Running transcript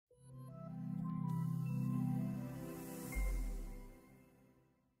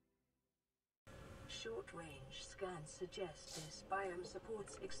Short-range scans suggest this biome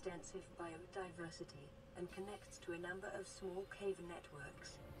supports extensive biodiversity and connects to a number of small cave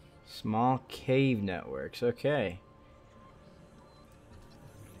networks. Small cave networks, okay.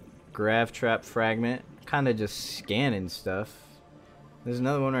 Grav trap fragment. Kind of just scanning stuff. There's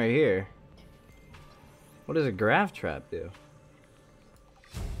another one right here. What does a grav trap do?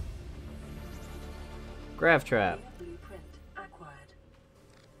 Grav trap. Blueprint acquired.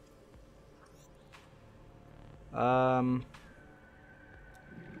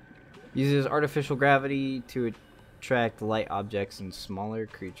 Uses artificial gravity to attract light objects and smaller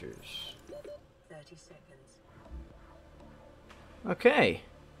creatures. 30 seconds. Okay.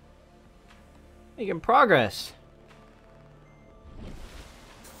 Making progress.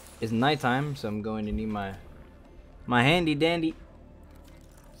 It's nighttime, so I'm going to need my handy dandy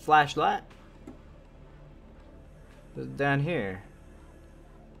flashlight. What's down here?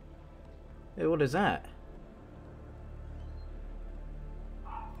 Hey, what is that?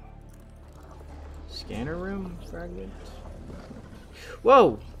 Scanner room fragment?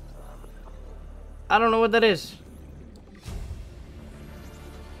 Whoa! I don't know what that is.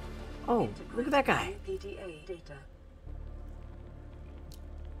 Oh, look at that guy. PDA data.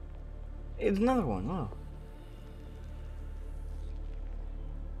 It's another one. Whoa.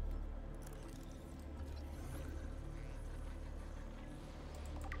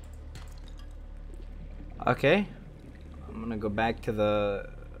 Okay. I'm gonna go back to the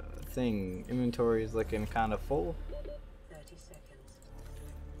thing. Inventory is looking kind of full. 30 seconds.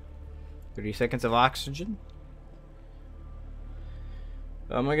 30 seconds of oxygen.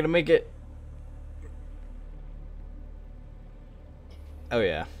 Am I gonna make it? Oh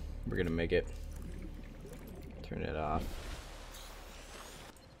yeah, we're gonna make it. Turn it off.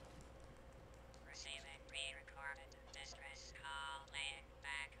 Receiving pre-recorded distress call. Laying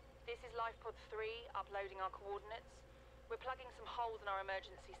back. This is LifePod 3, uploading our coordinates. We're plugging some holes in our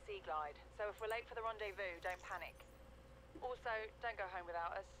emergency sea glide, so if we're late for the rendezvous, don't panic. Also, don't go home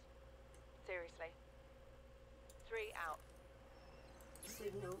without us. Seriously. 3 out.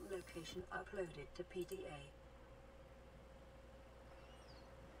 Signal location uploaded to PDA.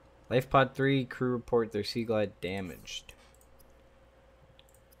 LifePod 3 crew report their sea glide damaged.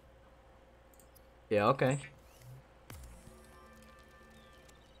 Yeah, okay.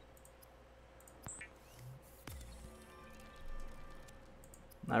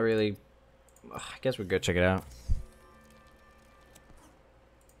 Not really. I guess we'll go check it out.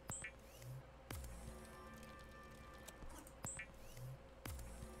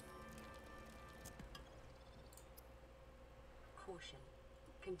 Caution.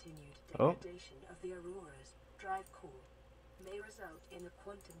 Continued Oh. degradation of the Aurora's drive core may result in a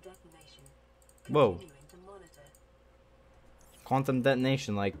quantum detonation. Whoa. Continuing to monitor. Quantum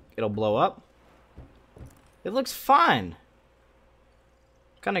detonation, like it'll blow up? It looks fine.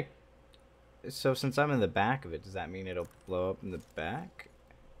 Kind of. So since I'm in the back of it, does that mean it'll blow up in the back?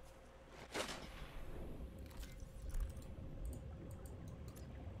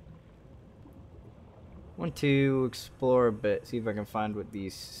 Want to explore a bit, see if I can find what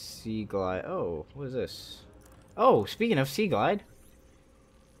these sea glide. Oh, what is this? Oh, speaking of sea glide,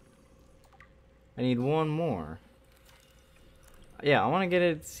 I need one more. Yeah, I want to get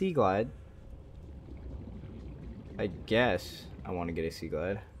a sea glide. I guess I want to get a sea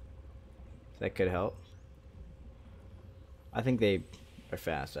glide. That could help. I think they are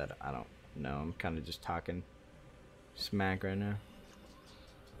fast. I don't know. I'm kind of just talking smack right now.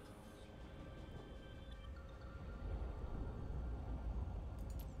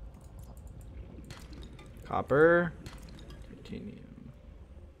 Copper. Titanium.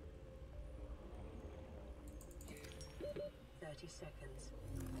 30 seconds.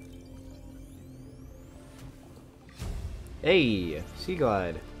 Hey, sea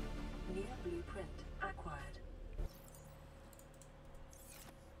glide. New blueprint acquired.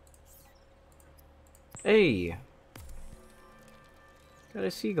 Hey. Got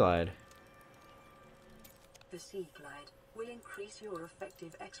a sea glide. The Sea Glide will increase your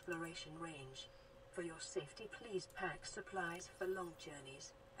effective exploration range. For your safety, please pack supplies for long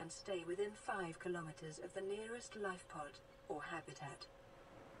journeys and stay within 5 kilometers of the nearest life pod or habitat.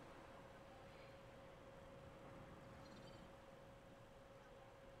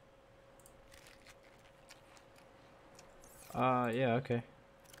 Yeah, okay.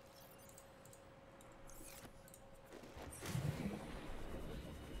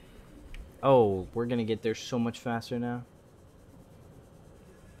 Oh, we're gonna get there so much faster now.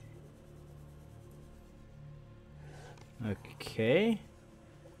 Okay.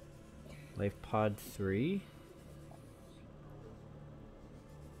 Life pod 3.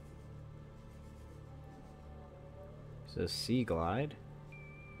 It's a sea glide.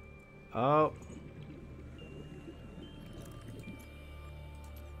 Oh.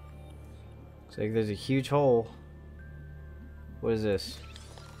 Looks like there's a huge hole. What is this?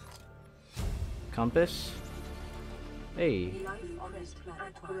 Compass? Hey. Life on this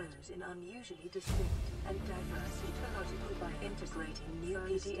planet grows in unusually distinct and diverse ecological by integrating new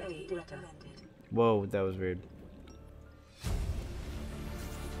PDA data. Whoa, that was weird.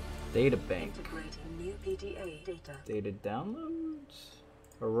 Data bank. Integrating new PDA data. Data downloads?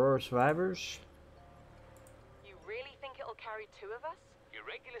 Aurora survivors? You really think it'll carry two of us? Your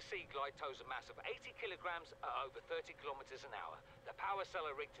regular sea glide tows a mass of 80 kilograms at over 30 kilometers an hour. The power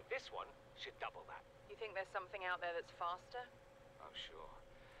cellar rig to this one should double that. You think there's something out there that's faster? Oh, sure.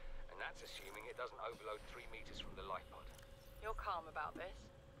 And that's assuming it doesn't overload 3 meters from the light pod. You're calm about this?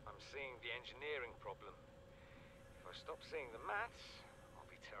 I'm seeing the engineering problem. If I stop seeing the maths, I'll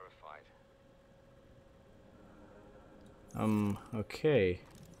be terrified. Okay.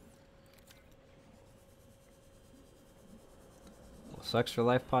 Well, sucks for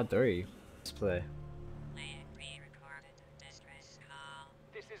Life Pod 3. Let's play. Land pre-recorded distress call.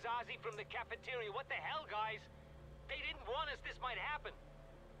 This is Ozzy from the cafeteria. What the hell, guys? They didn't warn us this might happen.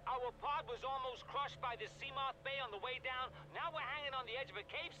 Our pod was almost crushed by the Seamoth Bay on the way down. Now we're hanging on the edge of a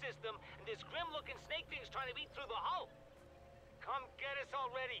cave system, and this grim-looking snake thing's trying to eat through the hull. Come get us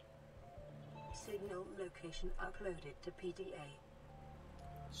already. Signal location uploaded to PDA.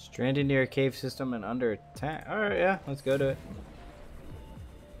 Stranded near a cave system and under attack. Alright, yeah, let's go to it.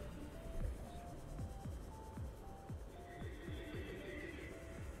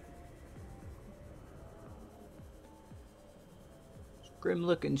 Grim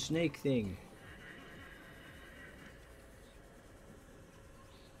looking snake thing.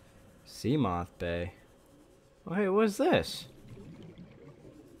 Seamoth Bay. Oh, hey, what's this?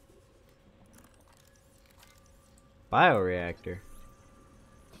 Bioreactor.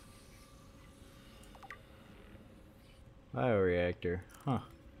 Bioreactor, huh.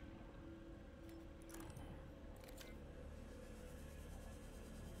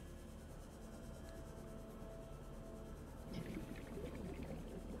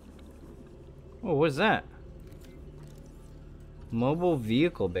 Oh, what's that? Mobile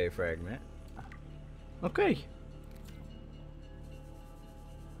vehicle bay fragment. Okay.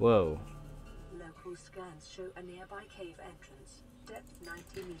 Whoa. Local scans show a nearby cave entrance, depth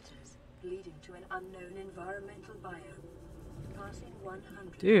 90 meters, leading to an unknown environmental biome. Passing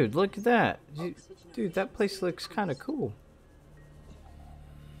 100. Dude, look at that. Dude, that place looks kind of cool.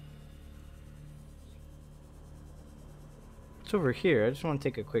 It's over here. I just want to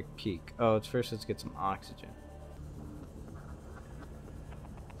take a quick peek. Oh, it's first let's get some oxygen.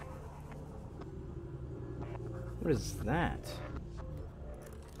 What is that?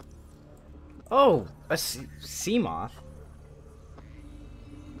 Oh, a sea moth.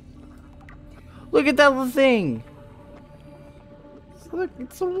 Look at that little thing. Look,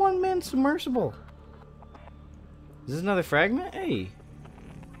 it's a one-man submersible. Is this another fragment? Hey.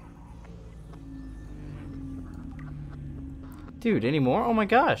 Dude, any more? Oh my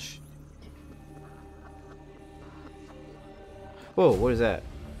gosh. Whoa, what is that?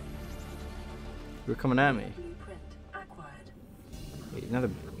 You're coming at me. Blueprint acquired. Wait, another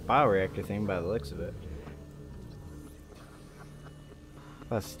bioreactor thing by the looks of it.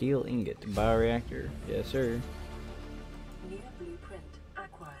 A steel ingot. Bioreactor. Yes, sir. New blueprint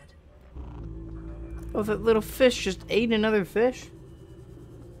acquired. Oh, that little fish just ate another fish?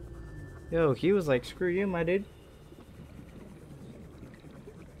 Yo, he was like, screw you, my dude.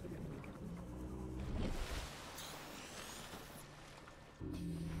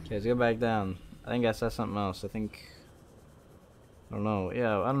 Okay, let's go back down. I think I saw something else. I don't know.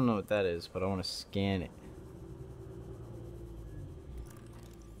 Yeah, I don't know what that is, but I want to scan it.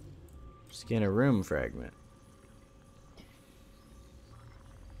 Scan a room fragment.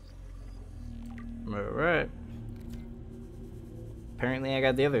 Alright. Apparently I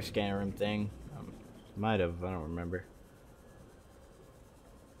got the other scanner room thing. Might have, I don't remember.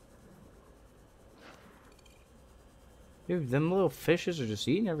 Dude, them little fishes are just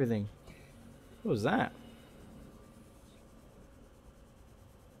eating everything. What was that?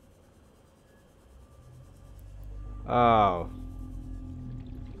 Oh.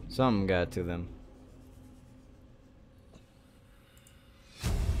 Something got to them.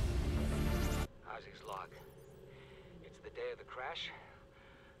 Ozzy's log. It's the day of the crash.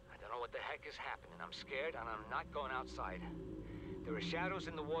 I don't know what the heck is happening. I'm scared and I'm not going outside. There are shadows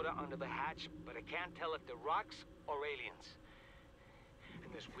in the water under the hatch, but I can't tell if they're rocks or aliens.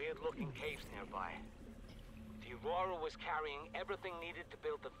 And there's weird-looking caves nearby. The Aurora was carrying everything needed to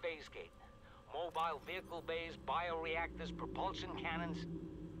build the phase gate. Mobile vehicle bays, bioreactors, propulsion cannons.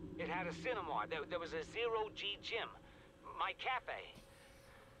 It had a cinema. There was a zero-G gym. My cafe.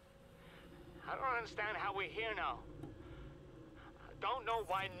 I don't understand how we're here now. I don't know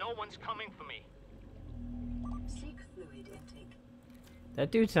why no one's coming for me. Seek fluid intake.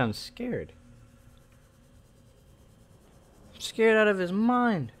 That dude sounds scared. Scared out of his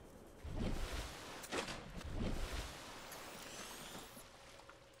mind.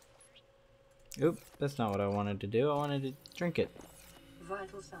 Oop, that's not what I wanted to do. I wanted to drink it.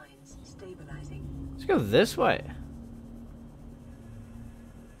 Vital signs stabilizing. Let's go this way.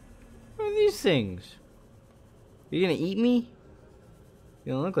 What are these things? You gonna eat me?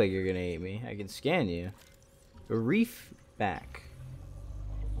 You don't look like you're gonna eat me. I can scan you. A reef back.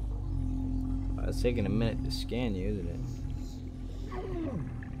 Well, it's taking a minute to scan you, isn't it?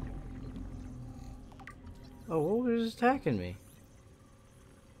 Oh, what was attacking me?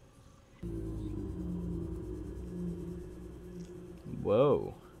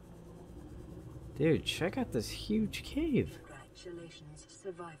 Whoa. Dude, check out this huge cave. Congratulations,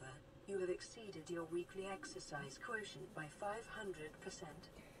 survivor. You have exceeded your weekly exercise quotient by 500%.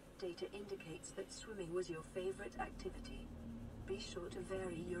 Data indicates that swimming was your favorite activity. Be sure to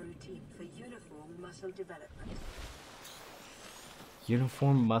vary your routine for uniform muscle development.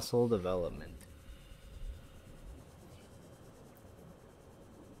 Uniform muscle development.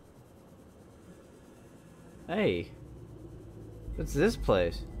 Hey. What's this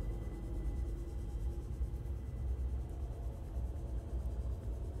place?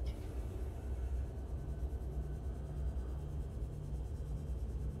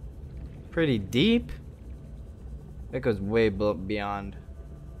 Pretty deep. That goes way beyond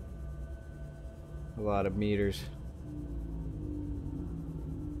a lot of meters.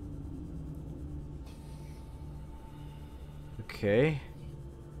 Okay.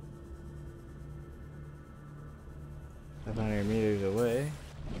 500 meters away.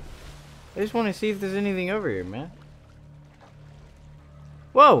 I just want to see if there's anything over here, man.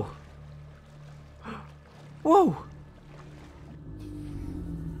 Whoa! Whoa!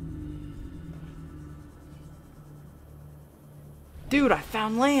 Dude, I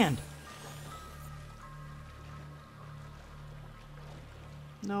found land!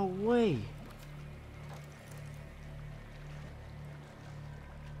 No way!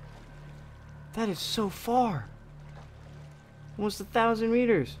 That is so far! Almost 1,000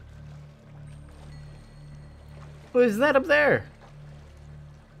 meters! What is that up there?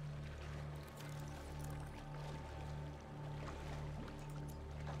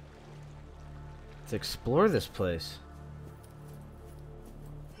 Let's explore this place.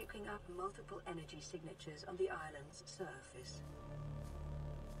 Picking up multiple energy signatures on the island's surface.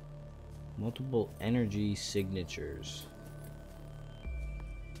 Multiple energy signatures.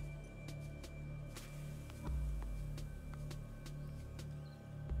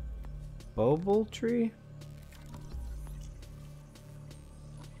 Bobble tree?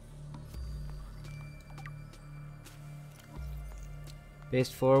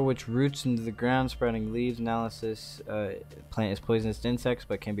 Based floor which roots into the ground, sprouting leaves. Analysis: plant is poisonous to insects,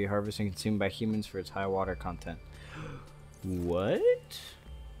 but can be harvested and consumed by humans for its high water content. What?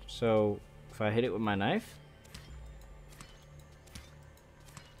 So, if I hit it with my knife,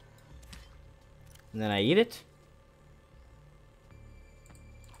 and then I eat it.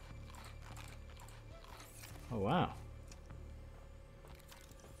 Oh wow.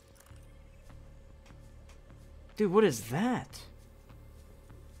 Dude, what is that?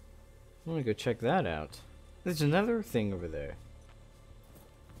 I want to go check that out. There's another thing over there.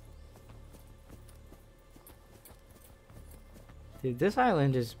 Dude, this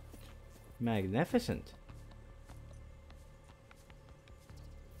island is magnificent.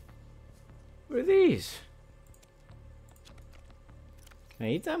 What are these? Can I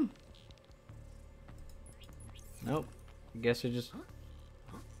eat them? Nope. I guess they're just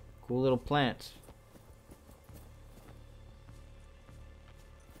cool little plants.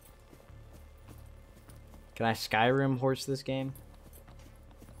 Can I Skyrim horse this game?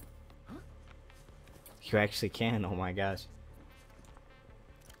 You actually can, oh my gosh.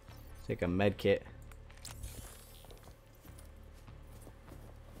 Take a med kit.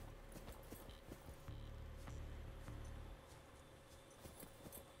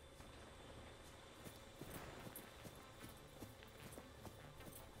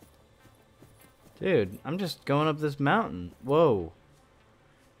 Dude, I'm just going up this mountain. Whoa.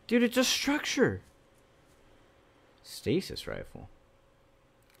 Dude, it's a structure. Stasis rifle.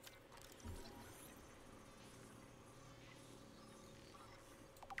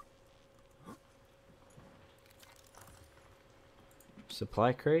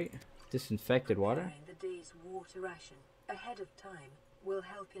 Supply crate. Disinfected water? Preparing the day's water ration ahead of time will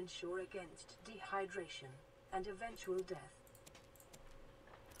help ensure against dehydration and eventual death.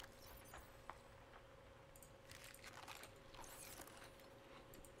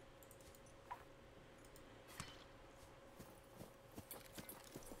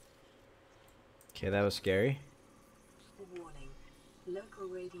 Okay, that was scary. Warning. Local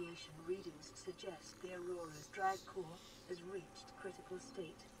radiation readings suggest the Aurora's drag core has reached critical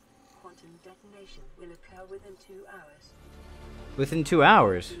state. Quantum detonation will occur within 2 hours. Within 2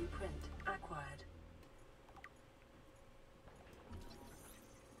 hours? Blueprint acquired.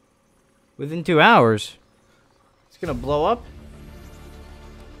 Within 2 hours? It's gonna blow up?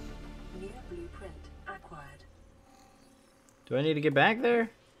 New blueprint acquired. Do I need to get back there?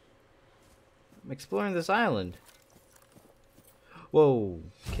 I'm exploring this island. Whoa.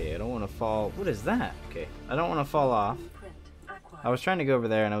 Okay, I don't want to fall. What is that? Okay, I don't want to fall off. Blueprint acquired. I was trying to go over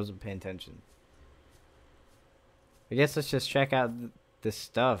there and I wasn't paying attention. I guess let's just check out this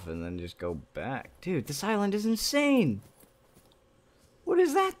stuff and then just go back. Dude, this island is insane. What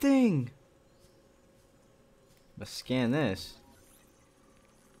is that thing? Let's scan this.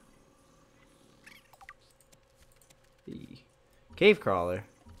 The cave crawler.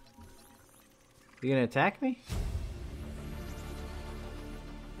 You gonna attack me?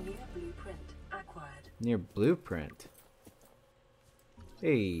 New blueprint acquired. Near blueprint.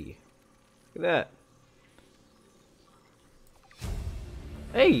 Hey. Look at that.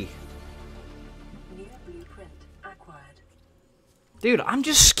 Hey! New blueprint acquired. Dude, I'm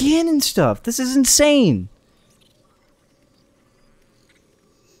just scanning stuff. This is insane.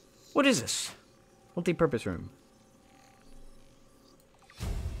 What is this? Multi-purpose room.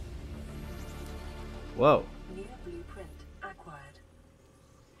 Whoa. New blueprint acquired.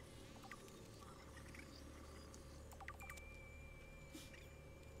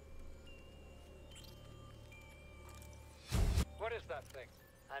 What is that thing?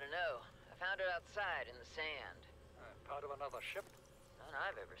 I don't know. I found it outside in the sand. Part of another ship? None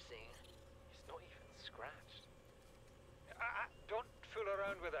I've ever seen. It's not even scratched. Don't fool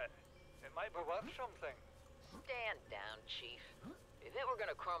around with it. It might be worth something. Stand down, Chief. If it were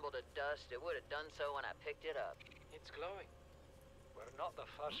gonna crumble to dust, it would have done so when I picked it up. It's glowing. We're not the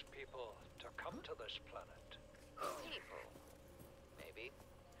first people to come to this planet. People. Maybe.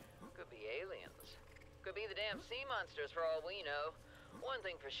 Could be aliens. Could be the damn sea monsters for all we know. One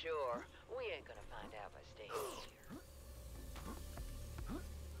thing for sure, we ain't gonna find out by staying here.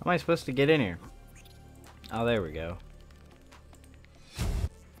 How am I supposed to get in here? Oh, there we go.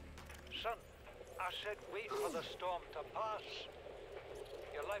 Son, I said wait for the storm to pass.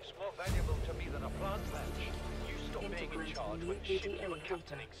 Your life's more valuable to me than a plant patch. You stop being in charge when ship you're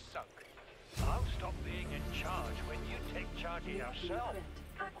captaining sunk. I'll stop being in charge when you take charge of New yourself. blueprint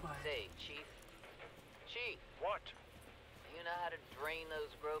acquired. Say, Chief. Chief, What? do you know how to drain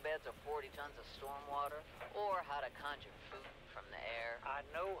those grow beds of 40 tons of storm water? Or how to conjure food from the air? I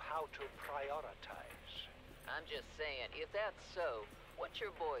know how to prioritize. I'm just saying, if that's so, what's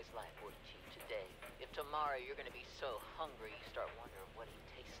your boy's life worth, Chief, today? If tomorrow you're gonna be so hungry you start wondering what he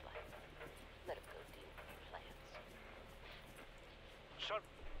tastes like, let him go deal with the plants. Son,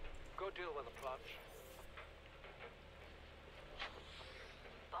 go deal with the plants.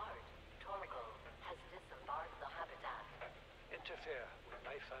 Bard, Torgal has disembarked the habitat. Interfere with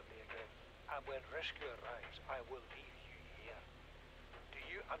my family again, and when rescue arrives, I will leave you here. Do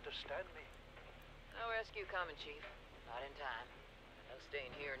you understand me? No rescue coming, Chief. Not in time. No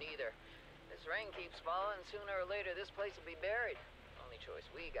staying here neither. This rain keeps falling, sooner or later this place will be buried. Only choice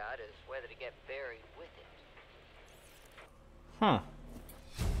we got is whether to get buried with it. Huh.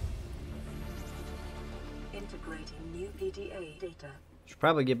 Integrating new PDA data. Should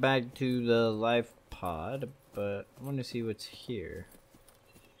probably get back to the live pod, but I want to see what's here.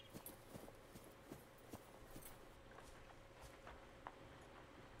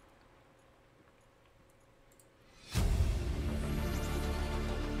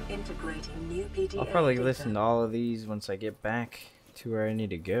 Integrating new PDA I'll probably data. listen to all of these once I get back to where I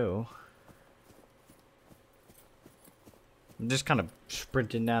need to go. I'm just kind of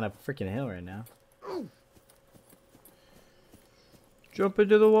sprinting down a freaking hill right now. Jump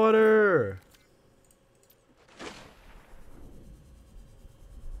into the water!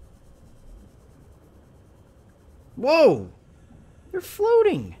 Whoa! You're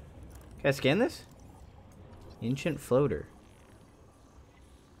floating! Can I scan this? Ancient floater.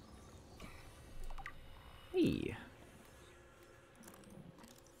 Hey.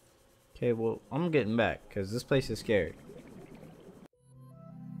 Okay, well, I'm getting back because this place is scary.